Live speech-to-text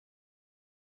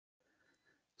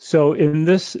So in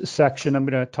this section, I'm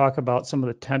going to talk about some of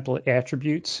the template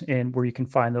attributes and where you can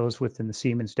find those within the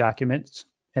Siemens documents,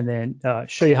 and then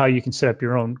show you how you can set up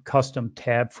your own custom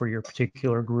tab for your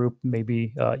particular group.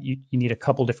 Maybe you need a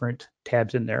couple different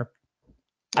tabs in there.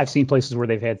 I've seen places where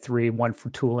they've had three, one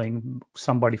for tooling,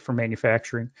 somebody for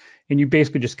manufacturing, and you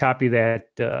basically just copy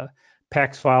that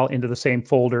PAX file into the same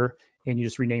folder, and you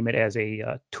just rename it as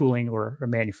a tooling or a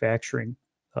manufacturing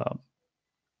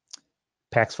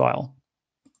PAX file.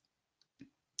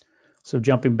 So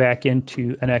jumping back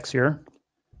into NX here,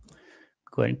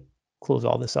 go ahead and close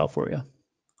all this out for you.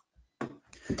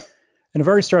 And I've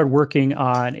already started working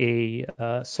on a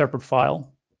separate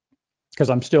file because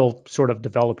I'm still sort of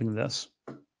developing this.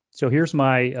 So here's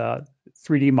my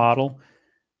 3D model,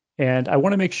 and I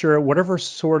want to make sure whatever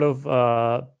sort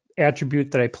of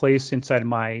attribute that I place inside of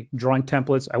my drawing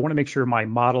templates, I want to make sure my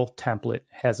model template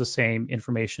has the same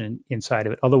information inside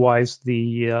of it. Otherwise,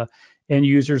 the end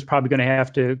user is probably going to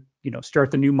have to, start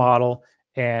the new model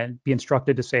and be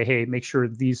instructed to say, hey, make sure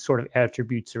these sort of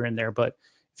attributes are in there. But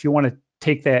if you want to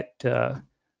take that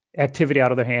activity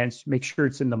out of their hands, make sure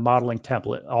it's in the modeling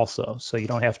template also, so you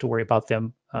don't have to worry about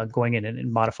them going in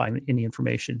and modifying any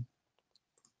information.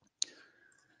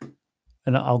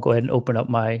 And I'll go ahead and open up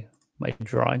my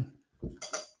drawing.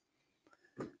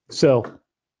 So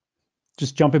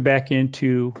just jumping back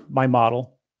into my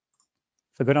model.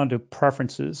 If I go down to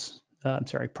properties,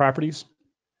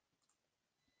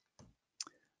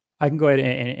 I can go ahead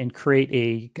and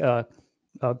create a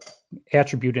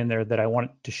attribute in there that I want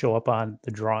to show up on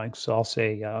the drawing. So I'll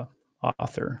say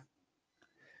author.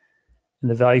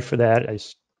 And the value for that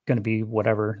is going to be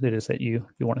whatever it is that you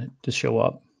want it to show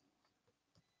up.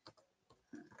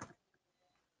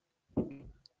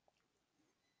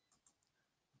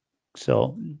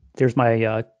 So there's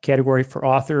my category for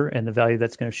author and the value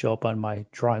that's going to show up on my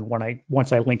drawing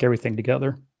once I link everything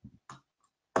together.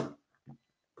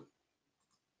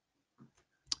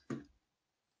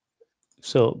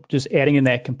 So just adding in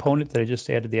that component that I just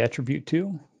added the attribute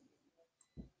to.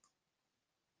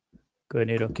 Go ahead and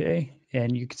hit OK.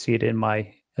 And you can see it in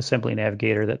my assembly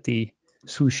navigator that the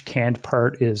swoosh canned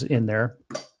part is in there.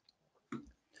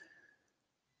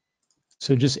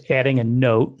 So just adding a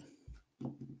note.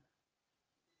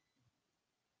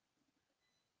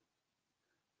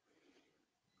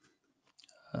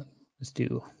 Let's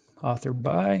do author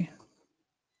by,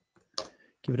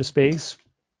 give it a space.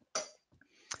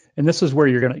 And this is where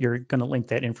you're gonna link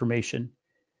that information.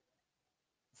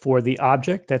 For the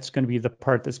object, that's going to be the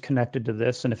part that's connected to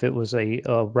this. And if it was a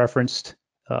referenced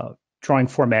drawing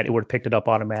format, it would have picked it up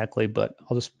automatically. But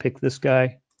I'll just pick this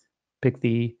guy, pick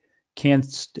the canned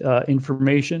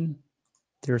information.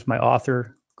 There's my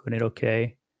author. Go ahead and hit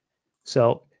OK.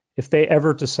 So if they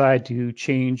ever decide to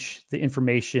change the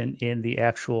information in the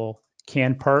actual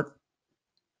canned part,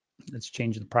 let's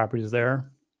change the properties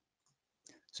there.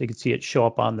 So you can see it show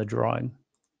up on the drawing.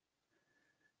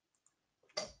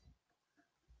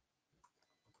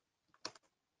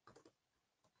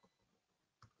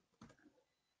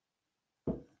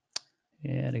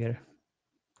 And I gotta,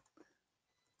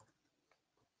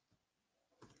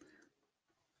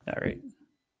 all right.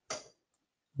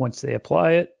 Once they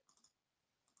apply it,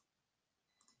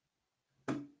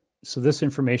 so this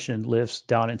information lives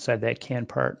down inside that can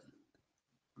part.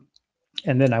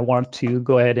 And then I want to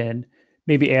go ahead and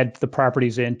maybe add the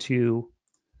properties into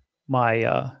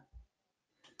my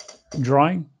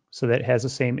drawing so that it has the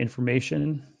same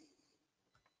information.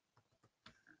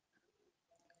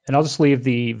 And I'll just leave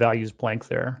the values blank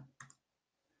there.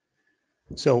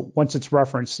 So once it's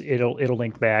referenced, it'll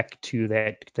link back to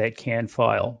that can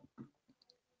file.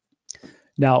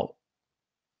 Now,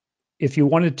 if you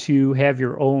wanted to have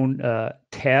your own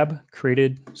tab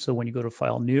created, so when you go to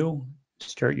File New,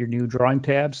 start your new drawing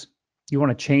tabs, you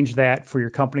want to change that for your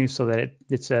company so that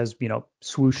it says,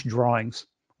 Swoosh drawings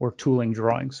or tooling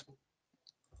drawings.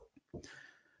 I'm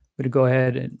going to go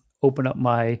ahead and open up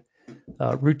my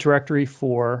root directory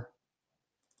for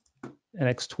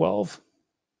NX12.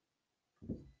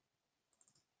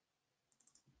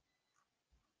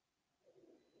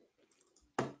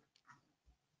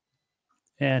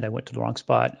 And I went to the wrong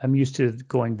spot. I'm used to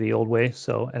going the old way,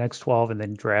 so NX12 and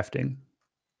then drafting.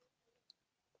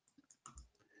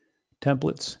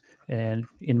 Templates. And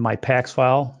in my PAX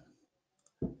file,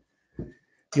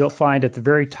 you'll find at the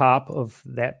very top of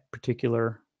that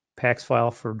particular PAX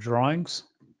file for drawings,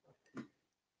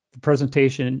 the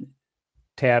presentation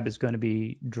tab is going to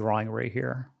be drawing right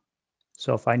here.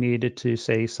 So if I needed to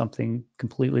say something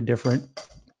completely different,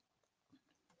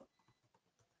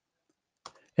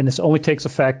 and this only takes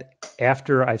effect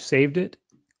after I've saved it,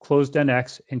 closed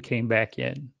NX, and came back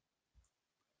in.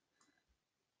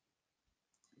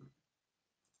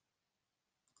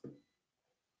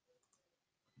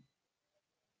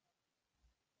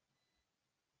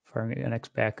 Firing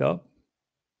NX back up.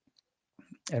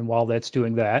 And while that's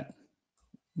doing that,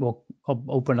 I'll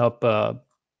open up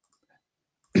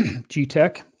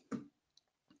GTech.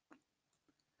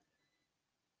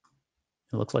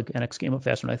 It looks like NX came up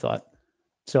faster than I thought.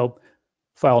 So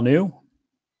file new.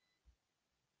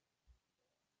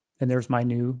 And there's my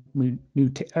new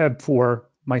tab for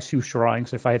my Swoosh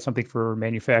drawings. If I had something for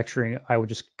manufacturing, I would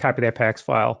just copy that PAX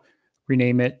file,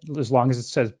 rename it. As long as it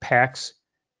says PAX,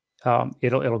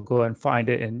 it'll go and find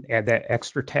it and add that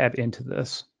extra tab into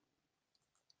this.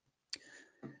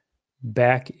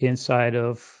 Back inside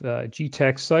of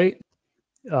GTech site,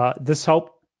 this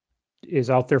help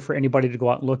is out there for anybody to go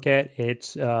out and look at.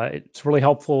 It's really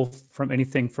helpful from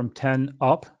anything from 10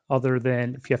 up, other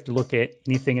than if you have to look at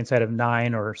anything inside of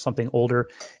 9 or something older.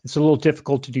 It's a little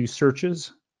difficult to do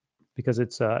searches because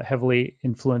it's heavily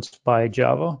influenced by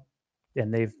Java,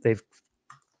 and they've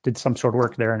did some sort of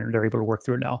work there and they're able to work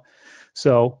through it now.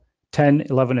 So 10,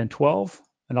 11, and 12,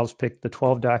 and I'll just pick the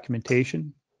 12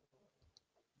 documentation.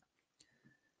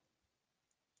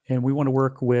 And we want to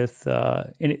work with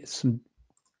some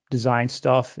design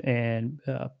stuff and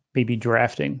maybe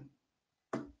drafting.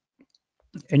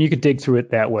 And you could dig through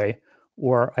it that way,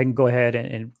 or I can go ahead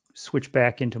and switch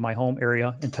back into my home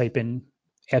area and type in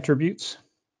attributes.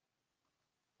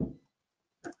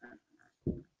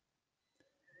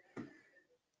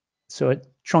 So it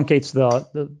truncates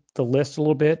the list a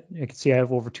little bit. You can see I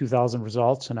have over 2,000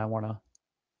 results, and I want to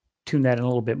tune that in a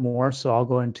little bit more. So I'll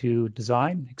go into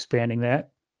design, expanding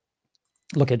that,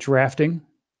 look at drafting,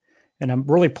 and I'm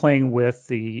really playing with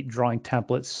the drawing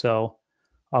templates. So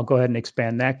I'll go ahead and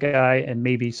expand that guy and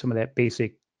maybe some of that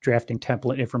basic drafting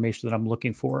template information that I'm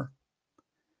looking for.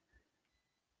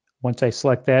 Once I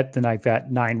select that, then I've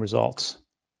got 9 results.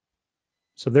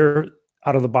 So they're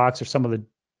out of the box are some of the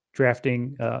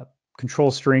drafting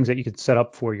control strings that you could set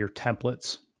up for your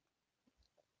templates.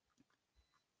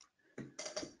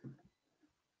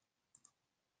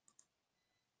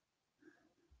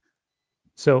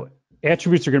 So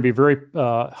attributes are going to be very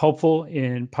helpful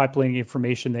in populating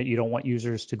information that you don't want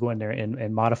users to go in there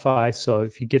and modify. So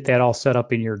if you get that all set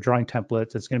up in your drawing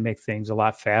templates, it's going to make things a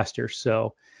lot faster.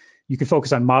 So you can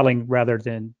focus on modeling rather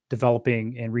than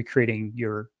developing and recreating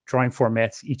your drawing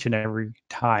formats each and every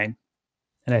time.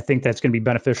 And I think that's going to be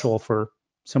beneficial for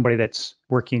somebody that's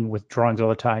working with drawings all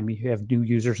the time. You have new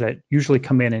users that usually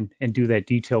come in and do that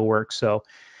detail work. So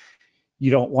you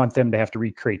don't want them to have to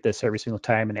recreate this every single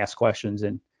time and ask questions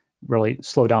and really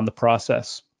slow down the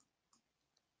process.